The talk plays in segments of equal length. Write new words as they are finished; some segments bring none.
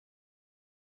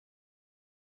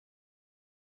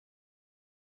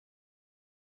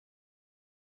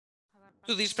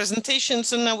to these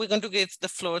presentations. And now we're going to give the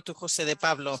floor to José de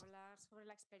Pablo,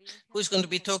 who's going to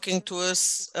be talking to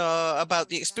us about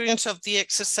the experience of the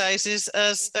exercises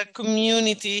as a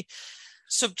community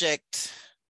subject.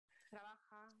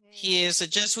 He is a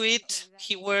Jesuit.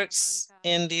 He works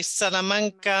in the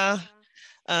Salamanca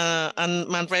and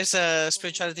Manresa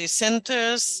spirituality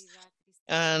centers,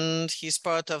 and he's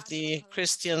part of the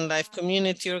Christian Life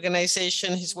Community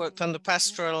Organization. He's worked on the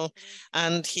pastoral,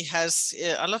 and he has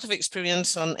a lot of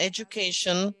experience on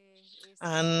education,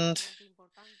 and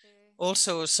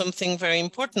also something very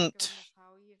important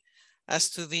as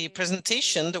to the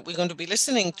presentation that we're going to be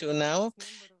listening to now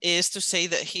is to say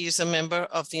that he is a member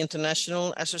of the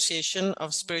International Association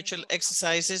of Spiritual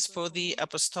Exercises for the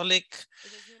Apostolic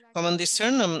Common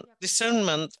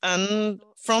Discernment. And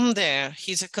from there,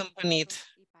 he's accompanied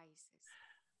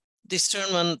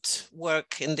discernment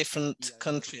work in different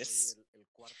countries.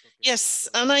 Yes,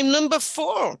 and I'm number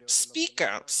 4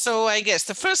 speaker. So I guess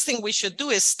the first thing we should do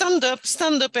is stand up,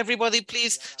 everybody,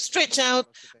 please. Stretch out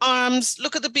arms,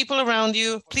 look at the people around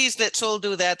you. Please, let's all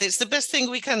do that. It's the best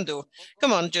thing we can do.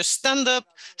 Come on, just stand up,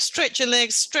 stretch your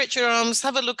legs, stretch your arms,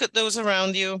 have a look at those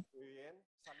around you.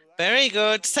 Very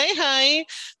good. Say hi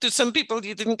to some people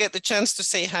you didn't get the chance to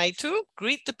say hi to.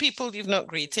 Greet the people you've not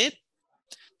greeted.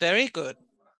 Very good.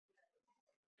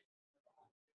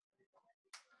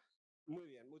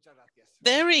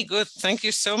 Very good. Thank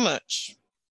you so much.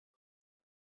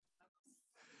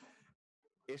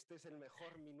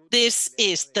 This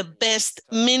is the best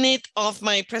minute of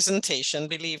my presentation,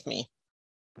 believe me.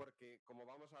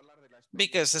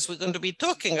 Because as we're going to be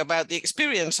talking about the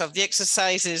experience of the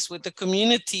exercises with the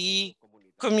community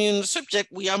subject,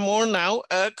 we are more now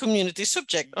a community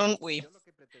subject, aren't we?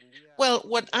 Well,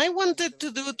 what I wanted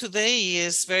to do today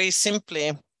is very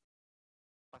simply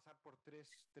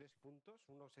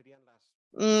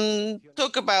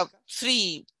talk about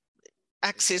 3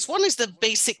 axes. One is the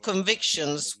basic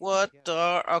convictions. What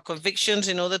are our convictions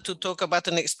in order to talk about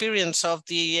an experience of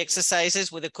the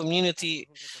exercises with a community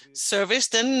service?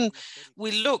 Then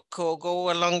we look or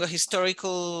go along a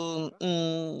historical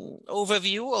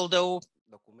overview, although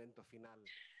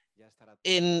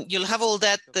you'll have all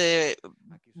that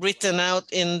written out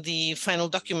in the final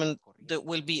document that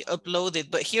will be uploaded,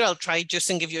 but here I'll try just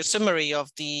and give you a summary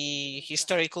of the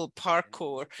historical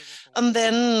parkour. And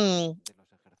then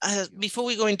before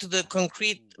we go into the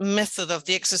concrete method of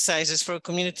the exercises for a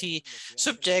community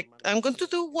subject, I'm going to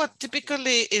do what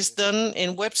typically is done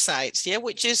in websites,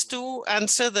 which is to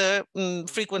answer the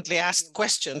frequently asked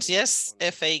questions,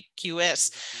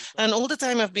 FAQs. And all the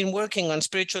time I've been working on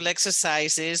spiritual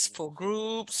exercises for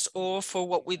groups or for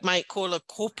what we might call a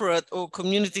corporate or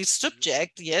community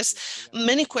subject,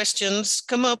 many questions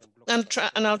come up, and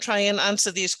I'll try and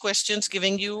answer these questions,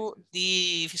 giving you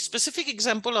the specific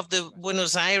example of the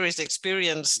Buenos Aires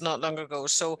experience not long ago.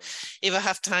 So if I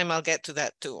have time, I'll get to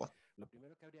that too.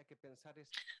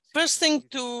 First thing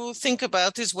to think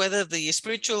about is whether the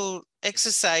spiritual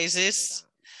exercises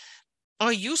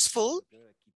are useful.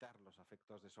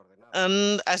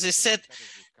 And as I said,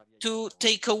 to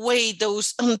take away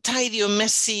those untidy or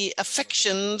messy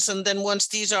affections, and then once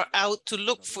these are out, to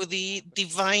look for the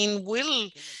divine will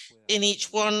in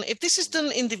each one. If this is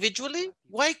done individually,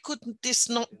 why couldn't this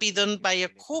not be done by a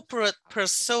corporate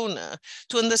persona,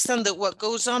 to understand that what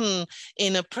goes on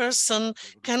in a person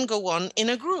can go on in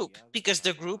a group, because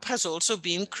the group has also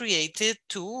been created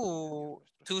to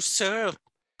serve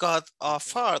God our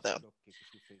Father.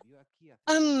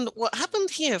 And what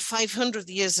happened here 500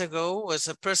 years ago was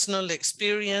a personal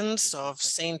experience of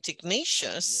Saint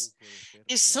Ignatius,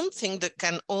 is something that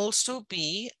can also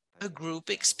be a group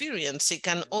experience. It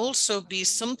can also be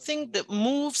something that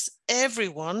moves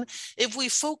everyone if we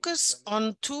focus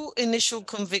on 2 initial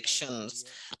convictions.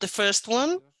 The first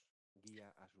one,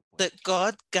 that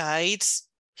God guides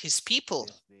his people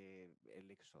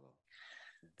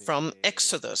from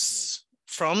Exodus,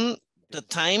 from the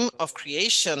time of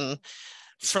creation,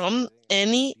 from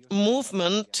any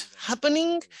movement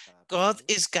happening. God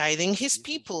is guiding his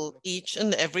people, each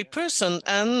and every person,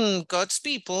 and God's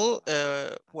people,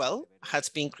 has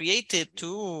been created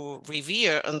to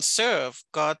revere and serve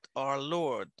God our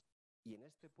Lord.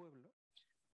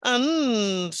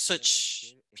 And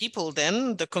such people,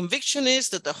 then, the conviction is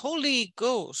that the Holy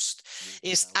Ghost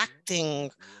is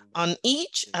acting on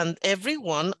each and every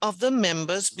one of the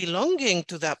members belonging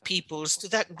to that peoples, to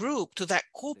that group, to that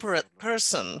corporate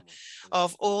person,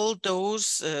 of all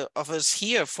those of us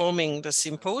here forming the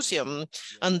symposium,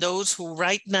 and those who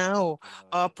right now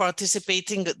are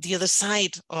participating at the other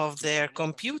side of their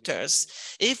computers.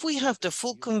 If we have the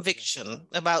full conviction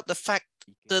about the fact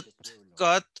that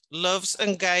God loves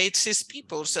and guides his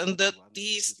peoples, and that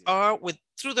these are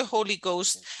through the Holy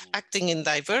Ghost acting in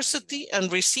diversity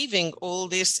and receiving all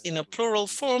this in a plural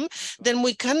form, then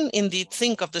we can indeed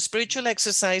think of the spiritual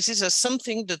exercises as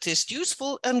something that is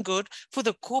useful and good for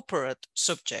the corporate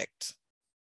subject.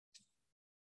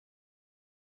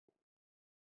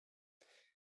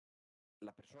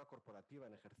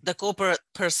 The corporate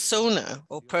persona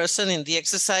or person in the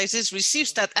exercises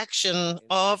receives that action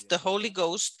of the Holy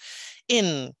Ghost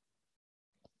in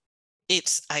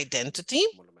its identity.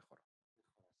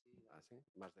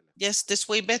 Yes, this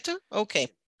way better? Okay.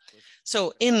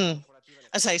 So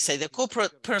as I say, the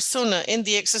corporate persona in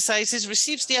the exercises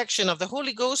receives the action of the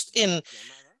Holy Ghost in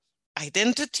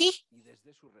identity,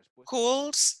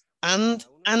 calls, and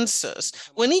answers.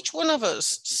 When each one of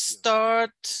us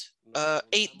start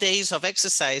 8 days of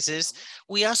exercises,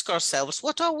 we ask ourselves,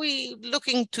 what are we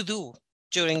looking to do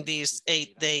during these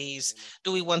 8 days?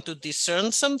 Do we want to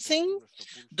discern something?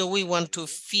 Do we want to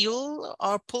feel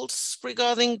our pulse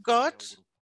regarding God?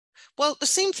 Well, the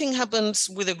same thing happens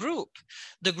with a group.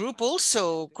 The group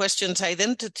also questions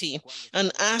identity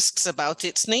and asks about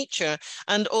its nature,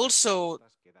 and also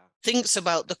thinks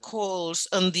about the calls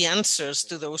and the answers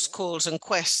to those calls and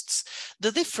quests.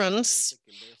 The difference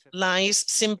lies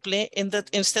simply in that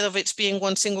instead of it being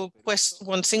one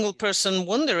single person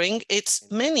wondering,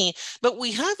 it's many. But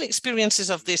we have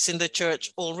experiences of this in the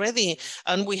church already,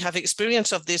 and we have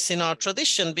experience of this in our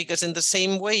tradition, because in the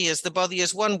same way as the body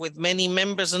is one with many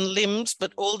members and limbs,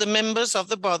 but all the members of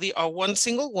the body are one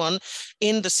single one,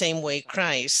 in the same way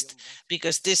Christ,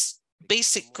 because this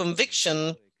basic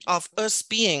conviction of us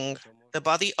being the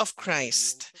body of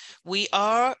Christ. We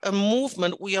are a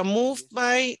movement. We are moved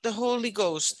by the Holy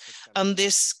Ghost, and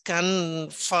this can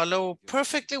follow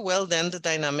perfectly well then the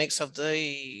dynamics of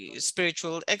the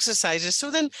spiritual exercises. So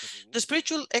then the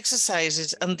spiritual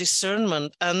exercises and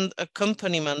discernment and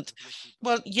accompaniment,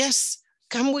 well, yes,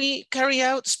 can we carry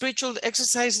out spiritual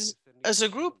exercises as a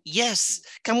group? Yes.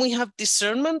 Can we have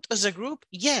discernment as a group?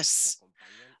 Yes.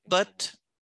 But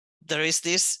there is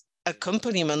this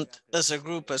accompaniment as a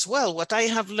group as well. What I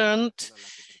have learned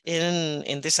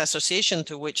in this association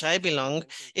to which I belong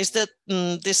is that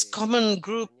this common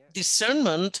group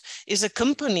discernment is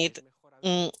accompanied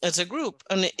as a group,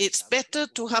 and it's better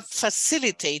to have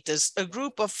facilitators, a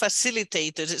group of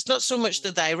facilitators. It's not so much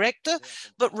the director,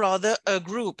 but rather a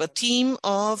group, a team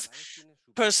of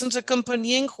persons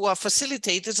accompanying who are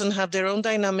facilitators and have their own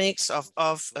dynamics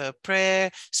of prayer,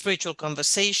 spiritual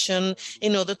conversation,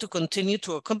 in order to continue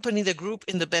to accompany the group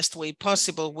in the best way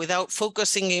possible without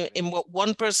focusing in what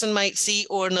one person might see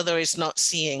or another is not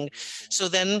seeing. So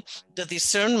then the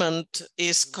discernment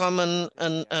is common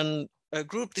and a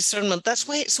group discernment. That's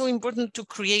why it's so important to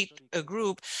create a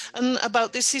group. And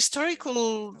about this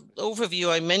historical overview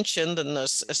I mentioned, and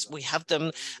as we have them,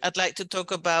 I'd like to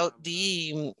talk about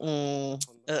the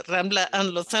Rambla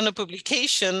and Lozano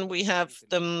publication. We have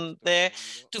them there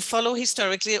to follow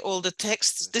historically all the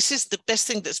texts. This is the best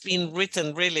thing that's been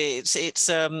written, really. It's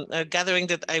a gathering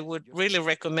that I would really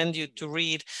recommend you to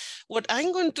read. What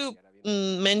I'm going to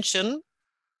mention,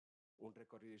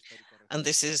 and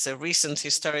this is a recent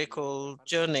historical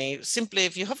journey. Simply,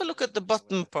 if you have a look at the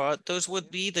bottom part, those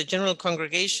would be the general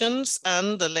congregations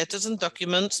and the letters and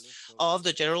documents of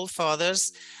the general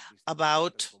fathers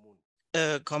about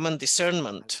common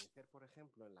discernment.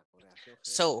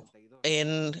 So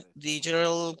in the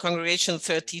General Congregation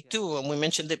 32, and we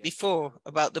mentioned it before,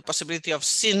 about the possibility of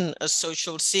sin as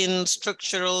social sin,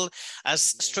 structural as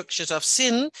structures of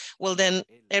sin, well then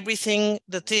everything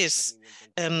that is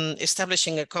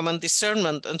establishing a common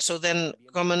discernment, and so then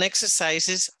common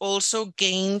exercises also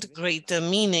gained greater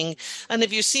meaning. And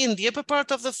if you see in the upper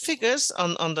part of the figures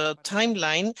on the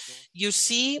timeline, you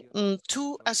see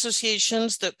two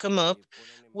associations that come up,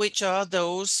 which are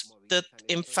those that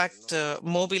in fact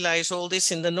mobilize all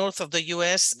this in the north of the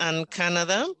US and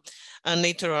Canada, and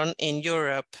later on in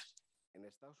Europe.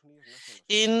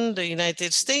 In the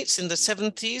United States, in the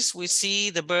 70s, we see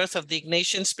the birth of the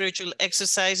Ignatian spiritual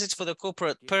exercises for the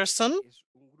corporate person,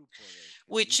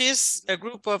 which is a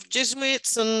group of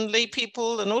Jesuits and lay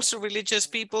people and also religious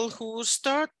people who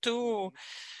start to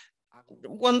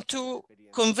want to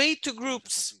convey to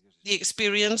groups the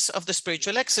experience of the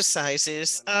spiritual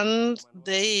exercises, and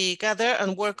they gather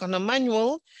and work on a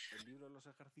manual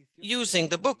using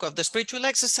the book of the spiritual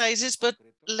exercises, but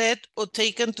led or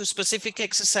taken to specific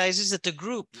exercises that the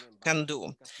group can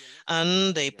do.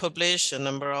 And they publish a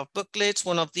number of booklets,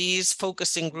 one of these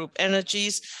focusing group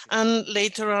energies. And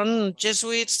later on,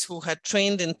 Jesuits who had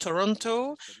trained in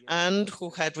Toronto and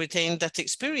who had retained that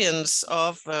experience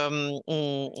of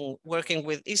working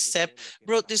with ISEP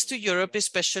brought this to Europe,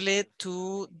 especially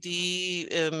to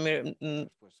the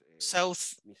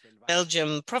South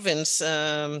Belgium province.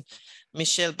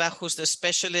 Michel Bach, who's the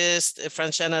specialist,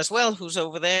 Franciana as well, who's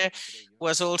over there,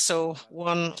 was also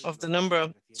one of the number.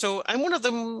 So I'm one of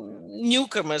the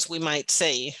newcomers, we might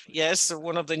say. Yes,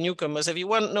 one of the newcomers. If you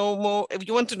want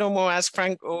to know more, ask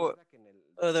Frank or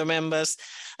other members.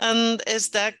 And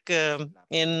ESDAC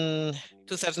in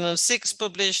 2006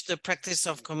 published the practice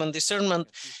of common discernment.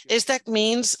 ESDAC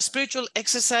means spiritual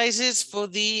exercises for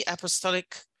the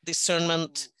apostolic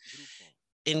discernment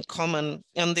in common.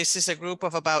 And this is a group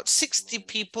of about 60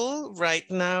 people right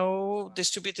now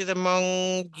distributed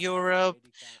among Europe,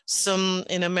 some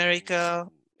in America,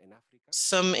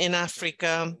 some in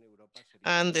Africa,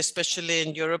 and especially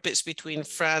in Europe, it's between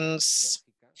France,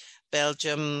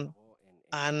 Belgium,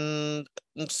 and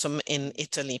some in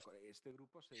Italy.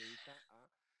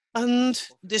 And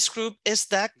this group,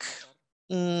 ESDAC,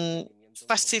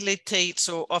 facilitates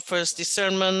or offers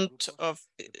discernment of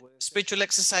spiritual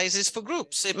exercises for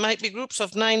groups. It might be groups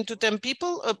of 9 to 10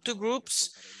 people, up to groups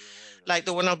like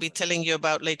the one I'll be telling you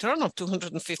about later on of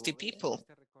 250 people.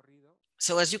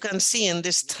 So as you can see in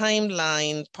this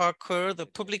timeline parkour, the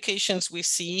publications we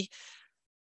see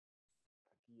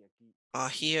are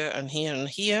here and here and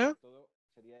here.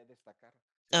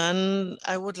 And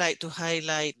I would like to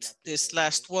highlight this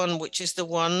last one, which is the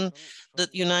one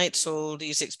that unites all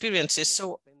these experiences.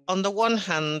 So on the one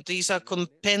hand, these are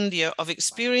compendia of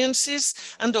experiences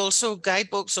and also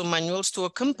guidebooks or manuals to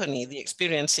accompany the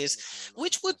experiences,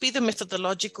 which would be the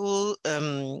methodological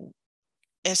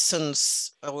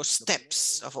essence or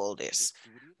steps of all this.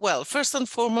 Well, first and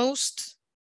foremost,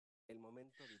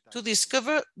 to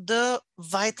discover the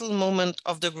vital moment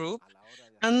of the group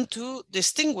and to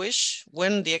distinguish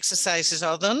when the exercises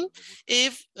are done,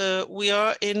 if we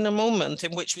are in a moment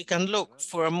in which we can look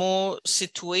for a more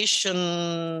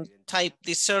situation type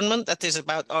discernment that is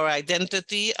about our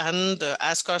identity and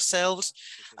ask ourselves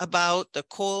about the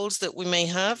calls that we may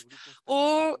have,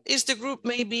 or is the group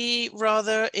maybe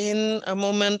rather in a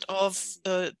moment of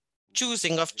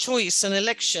choosing, of choice and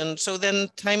election, so then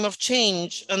time of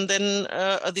change, and then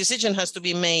a decision has to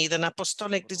be made, an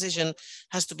apostolic decision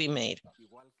has to be made.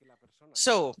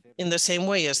 So in the same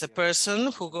way as the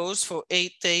person who goes for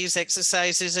 8 days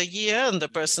exercises a year, and the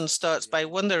person starts by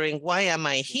wondering, why am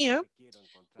I here?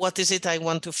 What is it I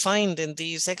want to find in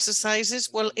these exercises?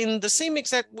 Well, in the same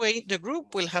exact way, the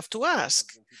group will have to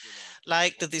ask,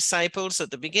 like the disciples at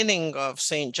the beginning of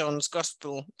St. John's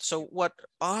Gospel. So what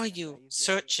are you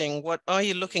searching? What are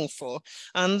you looking for?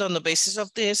 And on the basis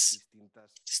of this,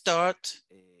 start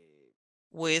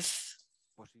with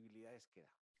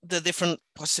the different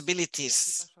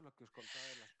possibilities.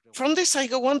 From this, I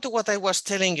go on to what I was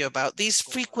telling you about, these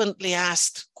frequently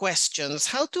asked questions,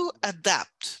 how to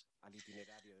adapt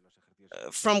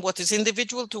from what is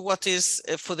individual to what is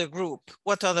for the group.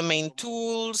 What are the main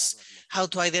tools? How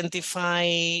to identify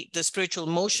the spiritual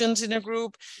motions in a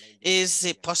group? Is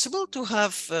it possible to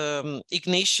have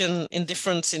ignition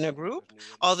indifference in a group?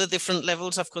 Are there different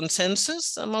levels of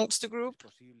consensus amongst the group?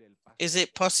 Is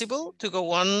it possible to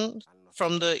go on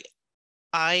from the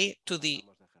I to the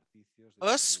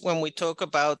us when we talk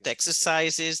about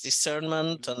exercises,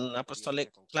 discernment, and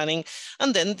apostolic planning,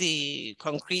 and then the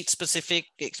concrete specific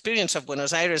experience of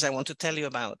Buenos Aires I want to tell you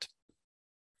about?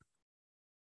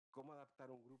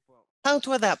 How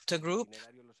to adapt a group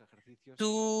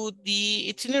to the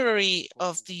itinerary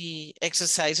of the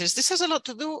exercises. This has a lot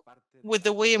to do with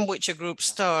the way in which a group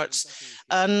starts.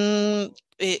 And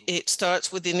it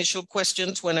starts with the initial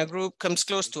questions when a group comes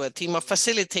close to a team of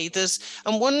facilitators,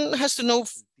 and one has to know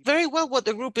very well what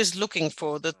the group is looking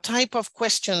for, the type of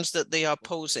questions that they are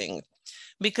posing,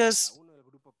 because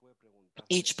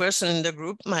each person in the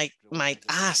group might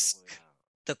ask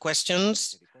the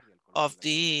questions of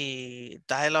the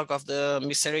dialogue of the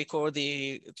Misericord,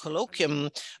 the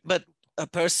colloquium, but a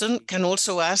person can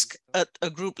also ask at a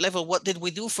group level, what did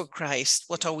we do for Christ?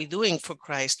 What are we doing for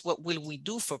Christ? What will we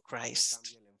do for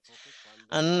Christ?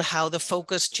 And how the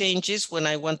focus changes when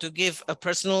I want to give a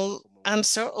personal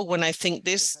answer or when I think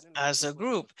this as a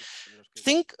group.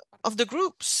 Think of the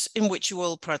groups in which you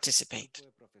will participate.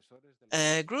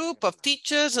 A group of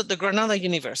teachers at the Granada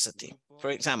University, for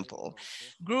example,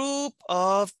 group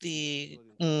of the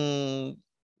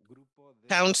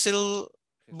council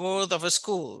board of a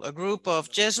school, a group of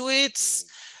Jesuits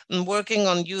and working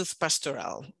on youth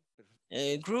pastoral.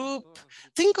 Group,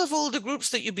 think of all the groups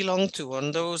that you belong to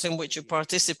and those in which you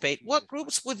participate. What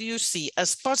groups would you see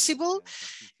as possible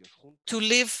to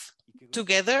live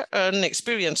together an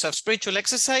experience of spiritual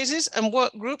exercises, and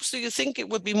what groups do you think it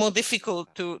would be more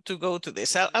difficult to go to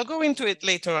this? I'll go into it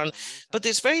later on, but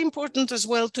it's very important as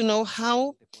well to know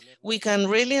how we can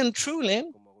really and truly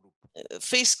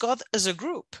face God as a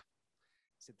group.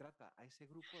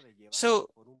 So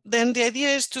then the idea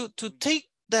is to take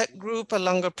that group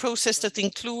along a process that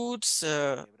includes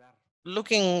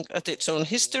looking at its own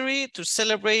history, to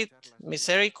celebrate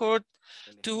misericord,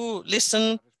 to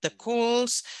listen the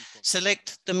calls,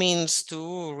 select the means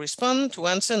to respond, to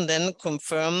answer, and then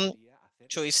confirm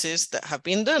choices that have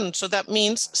been done. So that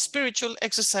means spiritual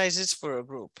exercises for a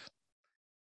group.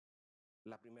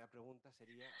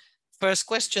 First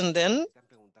question then,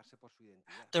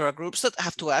 there are groups that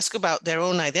have to ask about their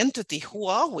own identity. Who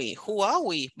are we? Who are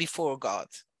we before God?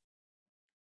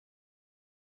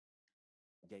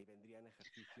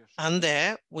 And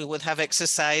there we would have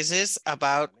exercises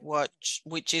about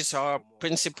which is our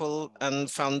principle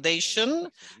and foundation.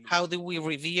 How do we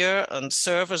revere and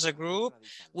serve as a group?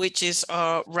 Which is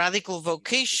our radical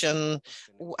vocation?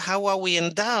 How are we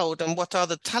endowed, and what are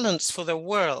the talents for the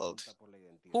world?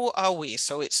 Who are we?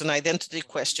 So it's an identity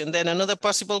question. Then another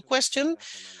possible question,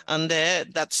 and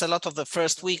that's a lot of the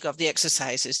first week of the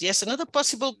exercises. Yes, another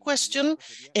possible question,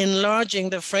 enlarging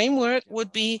the framework,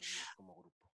 would be,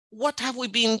 what have we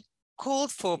been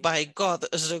called for by God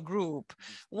as a group?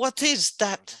 What is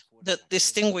that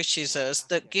distinguishes us,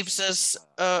 that gives us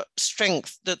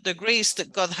strength, the grace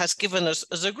that God has given us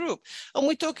as a group? And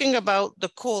we're talking about the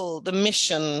call, the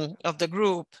mission of the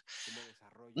group,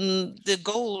 the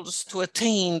goals to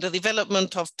attain, the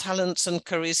development of talents and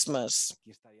charismas.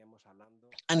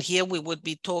 And here we would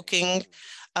be talking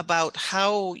about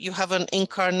how you have an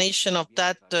incarnation of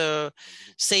that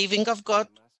saving of God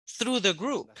through the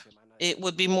group. It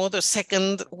would be more the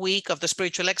second week of the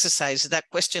spiritual exercise, that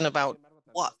question about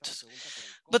what.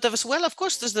 But as well, of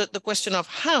course, there's the question of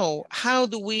how. How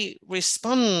do we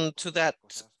respond to that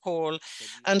call?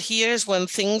 And here's when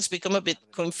things become a bit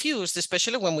confused,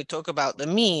 especially when we talk about the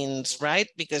means, right?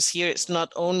 Because here it's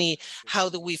not only how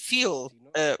do we feel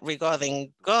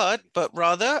regarding God, but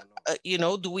rather,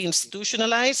 do we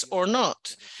institutionalize or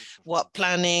not? What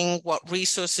planning, what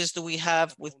resources do we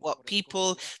have, with what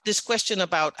people? This question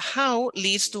about how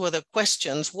leads to other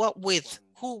questions. What with,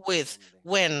 who with,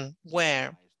 when,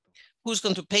 where? Who's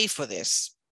going to pay for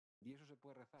this?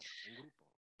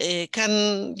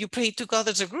 Can you pray to God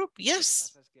as a group?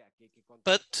 Yes.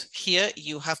 But here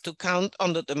you have to count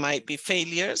on that there might be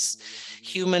failures.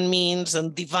 Human means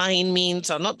and divine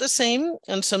means are not the same,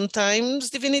 and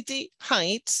sometimes divinity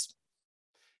hides.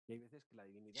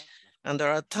 And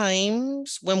there are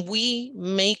times when we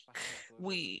make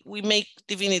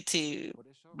divinity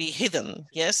be hidden,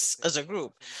 yes, as a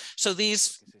group. So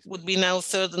these would be now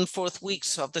third and fourth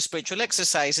weeks of the spiritual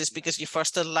exercises, because you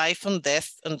foster life and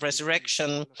death and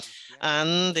resurrection.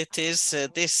 And it is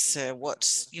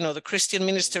what's, the Christian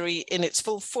ministry in its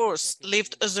full force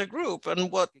lived as a group.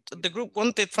 And what the group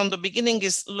wanted from the beginning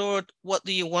is, Lord, what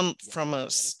do you want from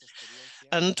us?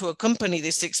 And to accompany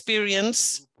this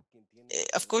experience,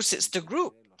 of course, it's the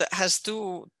group that has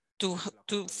to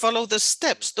follow the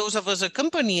steps. Those of us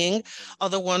accompanying are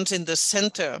the ones in the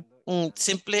center,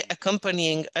 simply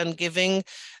accompanying and giving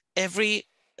every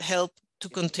help to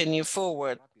continue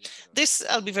forward. This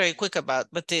I'll be very quick about,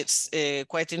 but it's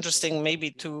quite interesting maybe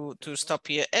to stop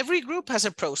here. Every group has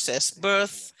a process: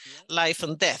 birth, life,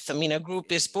 and death. I mean, a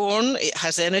group is born, it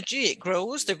has energy, it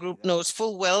grows. The group knows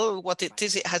full well what it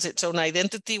is. It has its own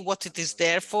identity, what it is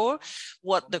there for,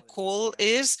 what the call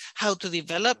is, how to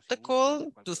develop the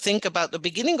call, to think about the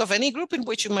beginning of any group in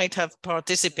which you might have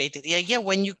participated. Yeah,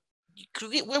 when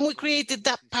we created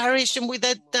that parish and with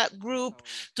that group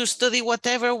to study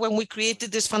whatever, when we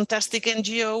created this fantastic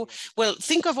NGO, well,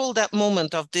 think of all that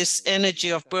moment of this energy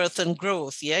of birth and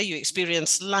growth. Yeah, you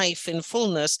experience life in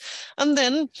fullness. And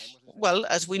then, well,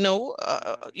 as we know,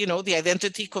 the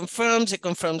identity confirms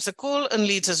the call and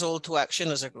leads us all to action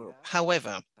as a group.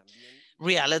 However,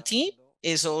 reality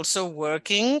is also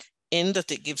working in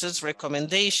that it gives us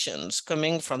recommendations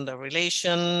coming from the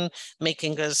relation,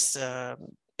 making us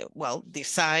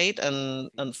decide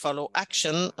and follow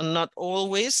action. And not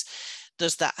always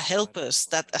does that help us.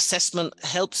 That assessment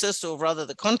helps us, or rather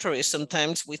the contrary.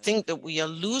 Sometimes we think that we are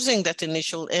losing that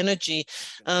initial energy,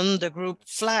 and the group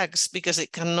flags because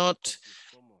it cannot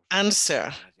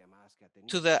answer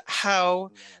to the how,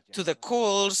 to the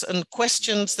calls, and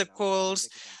questions the calls.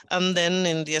 And then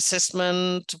in the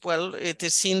assessment, well, it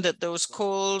is seen that those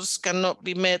calls cannot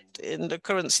be met in the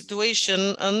current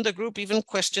situation, and the group even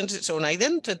questions its own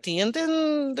identity, and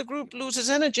then the group loses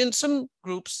energy, and some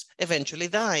groups eventually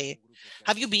die.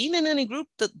 Have you been in any group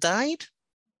that died?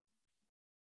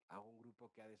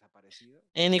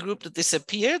 Any group that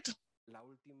disappeared?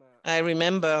 I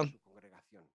remember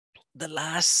the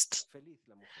last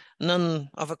nun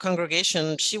of a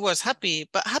congregation. She was happy,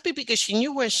 but happy because she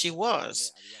knew where she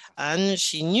was, and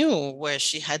she knew where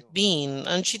she had been,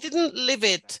 and she didn't live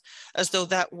it as though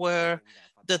that were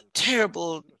the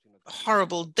terrible,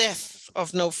 horrible death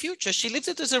of no future. She lived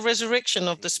it as a resurrection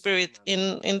of the spirit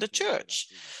in the church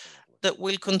that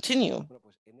will continue.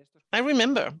 I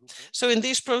remember. So in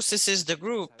these processes, the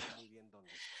group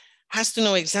has to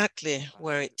know exactly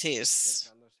where it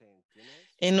is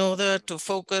in order to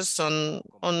focus on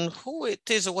who it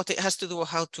is or what it has to do or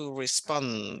how to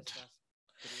respond.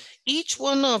 Each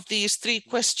one of these three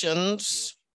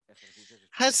questions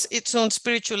has its own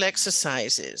spiritual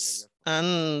exercises,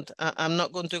 and I'm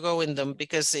not going to go in them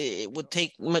because it would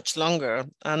take much longer,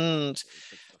 and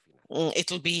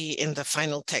it'll be in the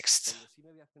final text.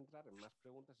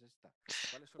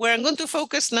 Where I'm going to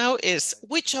focus now is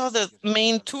which are the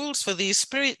main tools for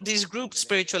these group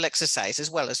spiritual exercises.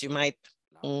 Well, as you might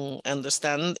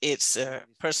understand, it's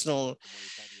personal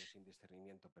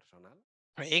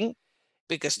praying,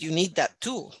 because you need that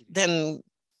too. Then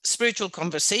spiritual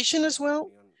conversation as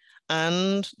well,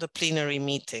 and the plenary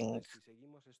meeting.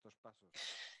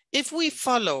 If we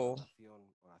follow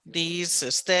these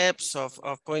steps of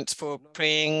points for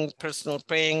praying, personal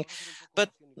praying, but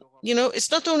you know, it's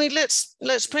not only let's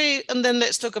pray and then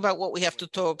let's talk about what we have to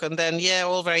talk, and then yeah,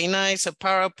 all very nice, a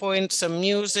PowerPoint, some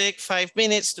music, 5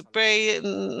 minutes to pray,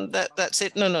 and that's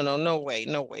it. No way.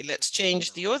 Let's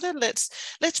change the order.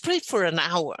 Let's pray for an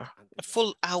hour, a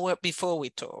full hour before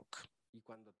we talk.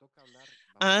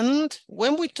 And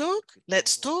when we talk,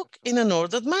 let's talk in an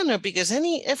ordered manner, because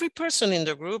every person in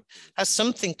the group has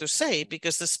something to say,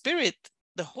 because the Spirit,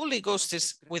 the Holy Ghost,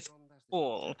 is with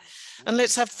all. And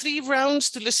let's have 3 rounds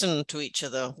to listen to each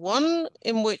other. One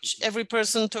in which every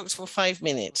person talks for 5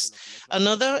 minutes.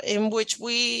 Another in which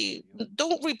we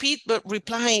don't repeat but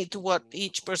reply to what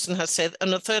each person has said.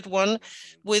 And a third one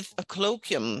with a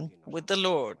colloquium with the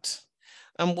Lord,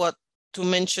 and to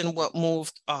mention what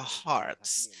moved our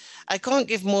hearts. I can't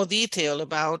give more detail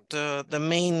about the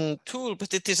main tool,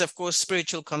 but it is, of course,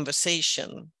 spiritual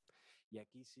conversation.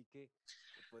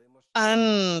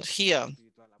 And here,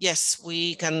 yes,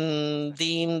 we can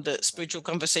deem that spiritual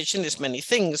conversation is many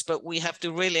things, but we have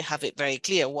to really have it very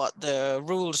clear what the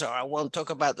rules are. I won't talk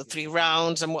about the 3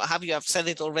 rounds and what have you. I've said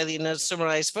it already in a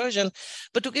summarized version,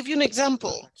 but to give you an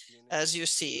example, as you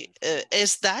see,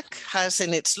 SDAC has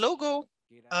in its logo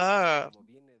a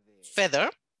feather.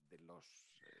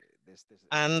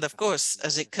 And of course,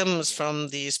 as it comes from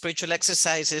the spiritual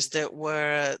exercises that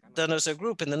were done as a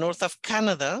group in the north of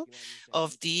Canada,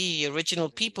 of the original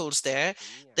peoples there,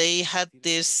 they had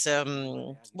this,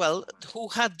 well, who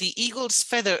had the eagle's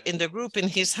feather in the group in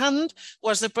his hand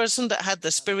was the person that had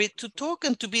the spirit to talk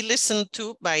and to be listened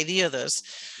to by the others.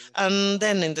 And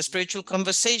then in the spiritual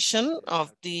conversation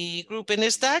of the group in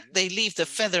SDAC, they leave the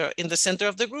feather in the center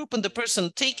of the group, and the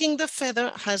person taking the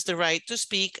feather has the right to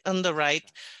speak and the right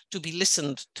to be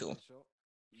listened to.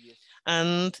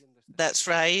 And that's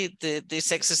right,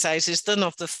 this exercise is done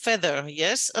of the feather,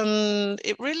 yes, and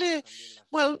it really,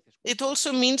 well, it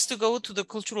also means to go to the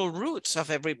cultural roots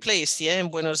of every place. Yeah, in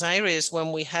Buenos Aires,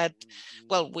 when we had,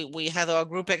 well, we had our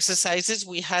group exercises,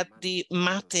 we had the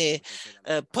mate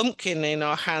pumpkin in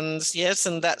our hands, yes,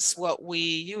 and that's what we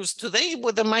use. Today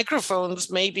with the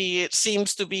microphones, maybe it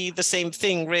seems to be the same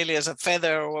thing really as a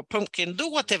feather or a pumpkin. Do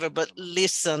whatever, but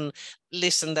listen,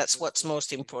 that's what's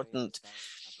most important.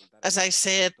 As I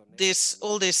said,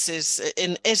 all this is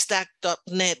in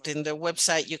sdac.net. In the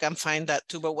website, you can find that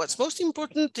too. But what's most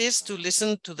important is to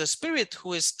listen to the Spirit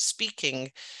who is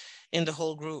speaking in the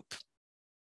whole group.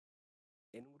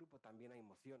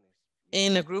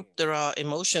 In a group, there are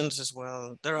emotions as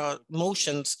well. There are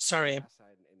motions, sorry.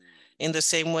 In the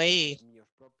same way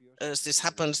as this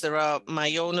happens, there are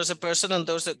my own as a person and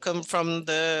those that come from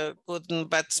the good and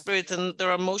bad spirit, and there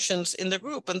are emotions in the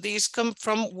group, and these come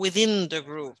from within the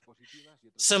group.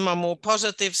 Some are more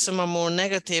positive, some are more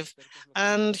negative.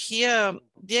 And here,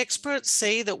 the experts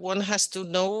say that one has to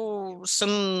know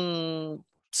some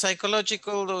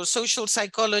psychological or social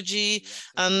psychology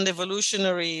and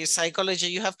evolutionary psychology.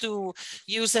 You have to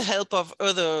use the help of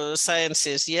other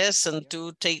sciences, yes, and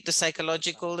to take the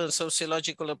psychological and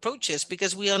sociological approaches,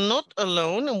 because we are not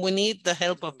alone and we need the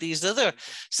help of these other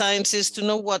sciences to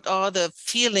know what are the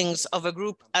feelings of a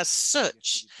group as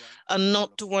such, and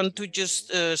not to want to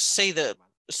just say that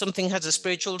something has a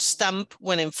spiritual stamp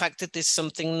when in fact it is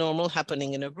something normal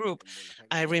happening in a group.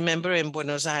 I remember in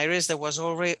Buenos Aires, there was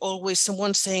always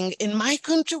someone saying, in my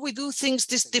country, we do things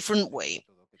this different way.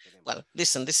 Well,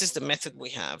 listen, this is the method we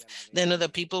have. Then other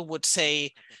people would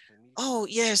say, oh,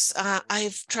 yes,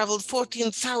 I've traveled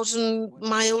 14,000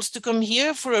 miles to come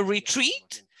here for a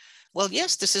retreat. Well,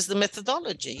 yes, this is the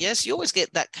methodology. Yes, you always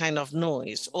get that kind of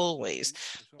noise, always.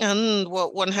 And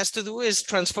what one has to do is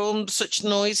transform such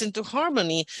noise into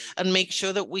harmony and make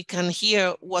sure that we can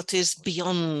hear what is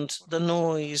beyond the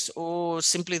noise or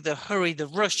simply the hurry, the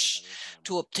rush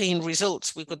to obtain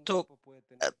results. We could talk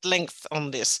at length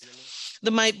on this.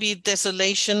 There might be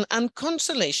desolation and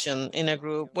consolation in a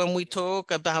group. When we talk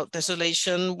about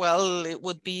desolation, well, it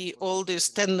would be all this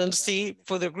tendency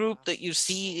for the group that you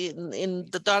see in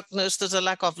the darkness. There's a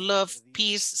lack of love,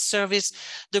 peace, service.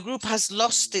 The group has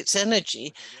lost its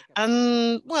energy.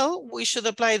 And, well, we should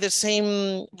apply the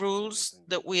same rules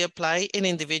that we apply in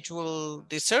individual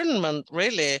discernment,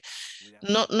 really.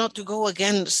 Not to go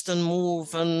against and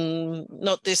move, and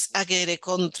not this agere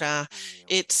contra.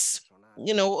 It's,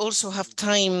 also have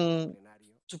time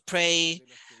to pray.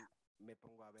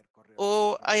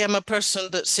 Or I am a person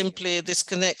that simply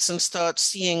disconnects and starts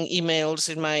seeing emails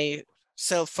in my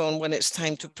cell phone when it's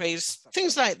time to pray,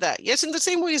 things like that. Yes, in the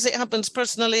same way as it happens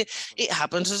personally, it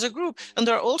happens as a group. And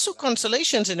there are also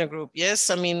consolations in a group. Yes,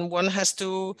 I mean, one has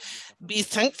to be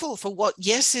thankful for what,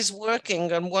 yes, is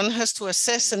working, and one has to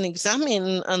assess and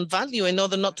examine and value in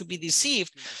order not to be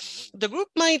deceived. The group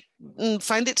might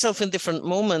find itself in different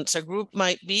moments. A group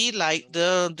might be like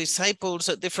the disciples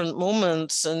at different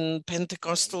moments and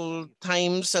Pentecostal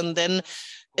times, and then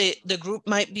the group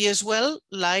might be as well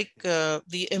like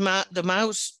the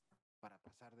Emmaus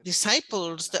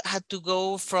disciples that had to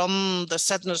go from the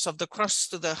sadness of the cross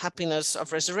to the happiness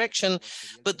of resurrection.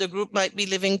 But the group might be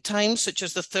living times such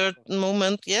as the third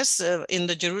moment, yes, in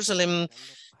the Jerusalem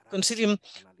Concilium,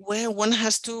 where one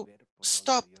has to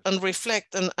stop and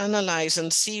reflect and analyze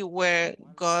and see where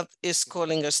God is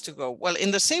calling us to go. Well, in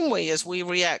the same way as we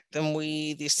react and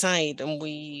we decide and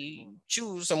we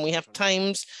choose and we have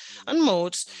times and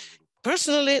modes,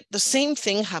 personally, the same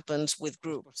thing happens with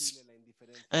groups.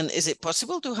 And is it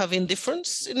possible to have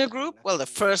indifference in a group? Well, the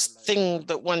first thing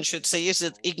that one should say is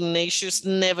that Ignatius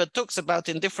never talks about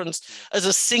indifference as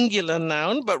a singular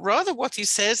noun, but rather what he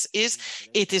says is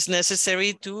it is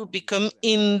necessary to become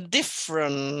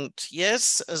indifferent.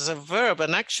 Yes, as a verb,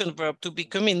 an action verb, to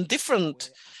become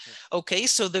indifferent. Okay,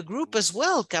 so the group as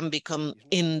well can become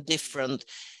indifferent.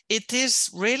 It is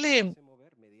really,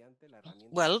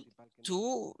 well,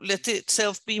 to let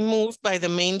itself be moved by the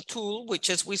main tool, which,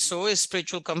 as we saw, is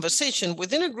spiritual conversation.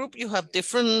 Within a group, you have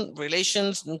different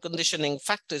relations and conditioning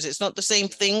factors. It's not the same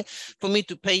thing for me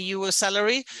to pay you a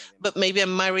salary, but maybe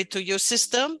I'm married to your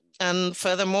sister. And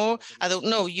furthermore, I don't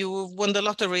know, you won the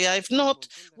lottery, I've not,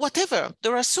 whatever.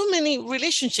 There are so many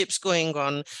relationships going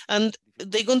on, and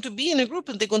they're going to be in a group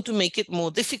and they're going to make it more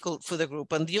difficult for the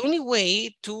group. And the only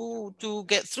way to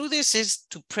get through this is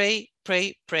to pray,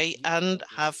 and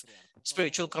have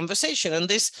spiritual conversation. And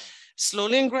this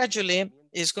slowly and gradually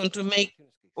is going to make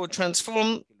or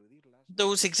transform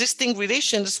those existing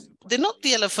relations. They're not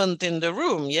the elephant in the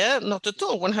room, yeah, not at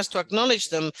all. One has to acknowledge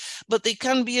them, but they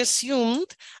can be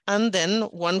assumed, and then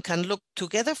one can look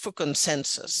together for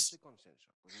consensus.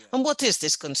 And what is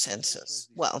this consensus?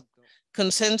 Well,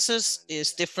 consensus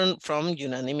is different from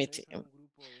unanimity.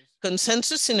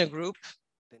 Consensus in a group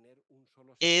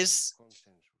is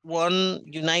one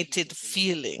united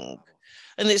feeling,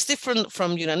 and it's different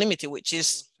from unanimity, which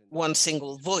is one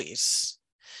single voice.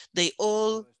 They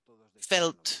all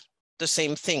felt the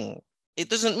same thing. It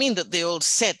doesn't mean that they all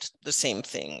said the same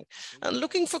thing. And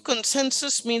looking for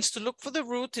consensus means to look for the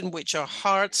route in which our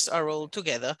hearts are all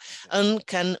together and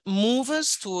can move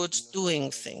us towards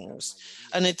doing things.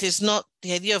 And it is not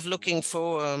the idea of looking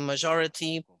for a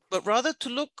majority, but rather to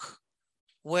look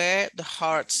where the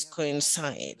hearts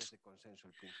coincide.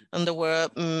 And there were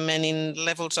many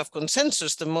levels of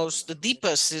consensus. The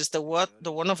deepest is the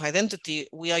one of identity.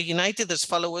 We are united as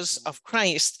followers of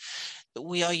Christ.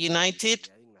 We are united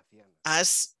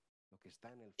as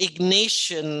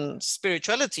Ignatian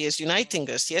spirituality is uniting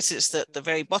us. Yes, it's at the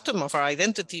very bottom of our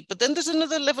identity, but then there's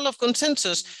another level of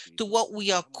consensus to what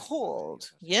we are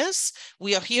called. Yes,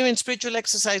 we are here in spiritual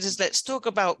exercises. Let's talk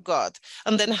about God.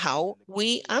 And then how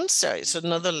we answer is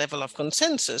another level of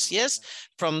consensus. Yes,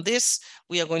 from this,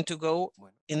 we are going to go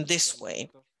in this way.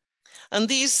 And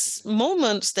these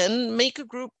moments then make a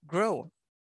group grow.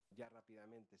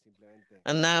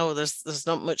 And now there's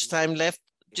not much time left.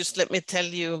 Just let me tell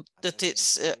you that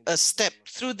it's a step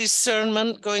through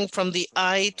discernment, going from the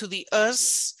I to the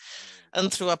us,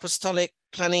 and through apostolic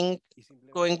planning,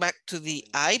 going back to the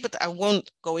I, but I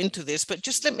won't go into this, but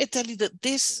just let me tell you that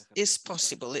this is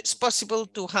possible. It's possible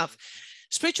to have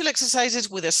spiritual exercises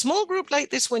with a small group like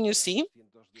this one you see,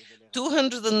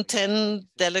 210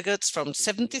 delegates from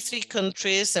 73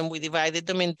 countries, and we divided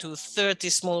them into 30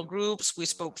 small groups. We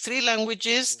spoke 3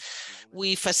 languages.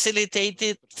 We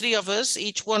facilitated 3 of us.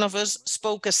 Each one of us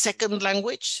spoke a second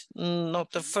language,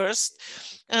 not the first.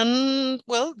 And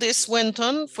well, this went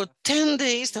on for 10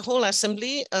 days, the whole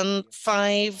assembly, and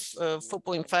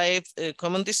 4.5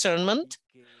 common discernment.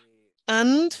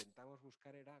 And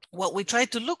what we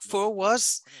tried to look for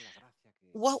was,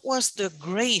 what was the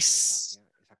grace?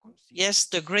 Yes,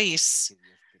 the grace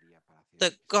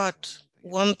that God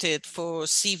wanted for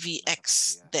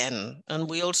CVX then. And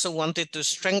we also wanted to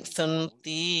strengthen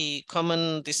the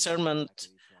common discernment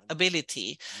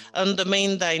ability. And the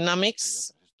main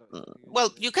dynamics,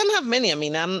 well, you can have many. I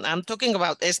mean, I'm talking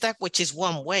about ESTAC, which is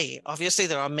one way. Obviously,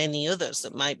 there are many others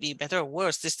that might be better or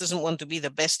worse. This doesn't want to be the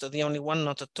best or the only one,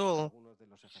 not at all.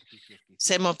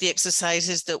 Some of the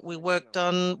exercises that we worked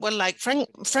on, well, like Frank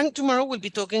tomorrow will be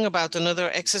talking about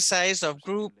another exercise of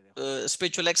group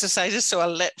spiritual exercises, so I'll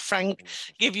let Frank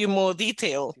give you more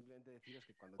detail.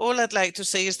 All I'd like to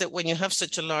say is that when you have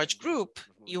such a large group,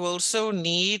 you also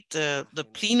need the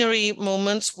plenary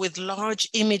moments with large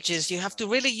images. You have to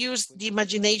really use the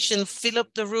imagination, fill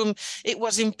up the room. It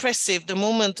was impressive. The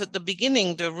moment at the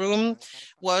beginning, the room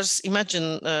was,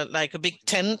 imagine like a big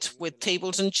tent with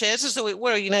tables and chairs, as though it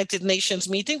were a United Nations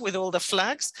meeting with all the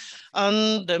flags.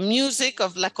 And the music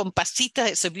of La Compasita,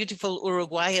 it's a beautiful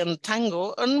Uruguayan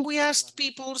tango. And we asked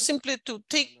people simply to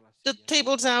take the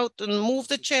tables out and move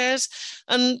the chairs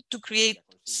and to create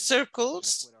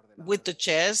circles with the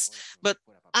chairs, but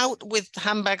out with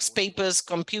handbags, papers,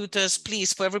 computers,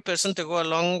 please, for every person to go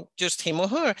along, just him or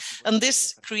her. And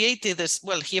this created this,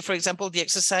 well, here, for example, the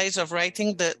exercise of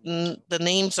writing the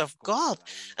names of God,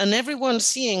 and everyone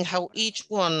seeing how each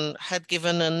one had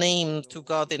given a name to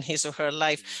God in his or her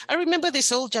life. I remember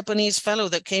this old Japanese fellow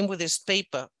that came with his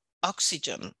paper,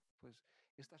 oxygen.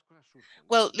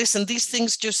 Well, listen, these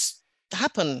things just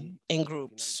happen in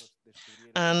groups.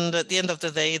 And at the end of the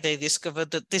day, they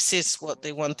discovered that this is what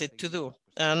they wanted to do.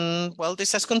 And well,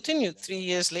 this has continued 3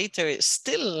 years later. It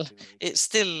still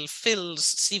fills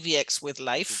CVX with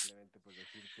life.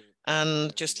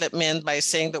 And just let me end by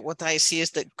saying that what I see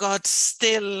is that God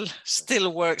still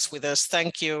works with us.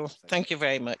 Thank you. Thank you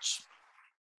very much.